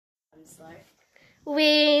happens though.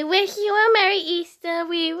 We wish you a Merry Easter.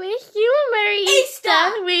 We wish you a Merry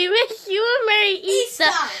Easter. We wish you a Merry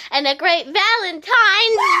Easter. And a great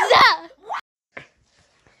Valentine's.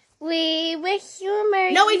 We wish you a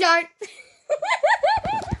Merry No, we don't.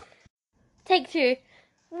 Take 2.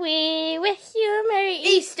 We wish you a Merry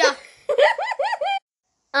Easter.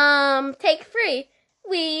 Take 3.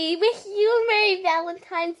 We wish you a Merry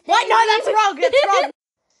Valentine's Day. What? No, that's wrong. That's wrong.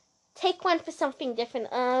 Take 1 for something different.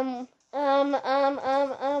 You're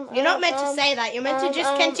not meant to say that. You're meant to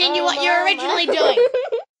just continue what you're originally doing.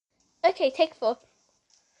 Okay, take 4.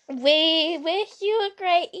 We wish you a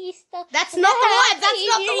great Easter. That's not the one. That's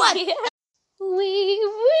not the one. We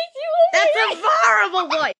wish you a That's a horrible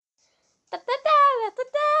voice. What?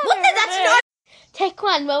 That's not. Take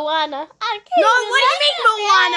 1, Moana. No, what do you mean, Moana?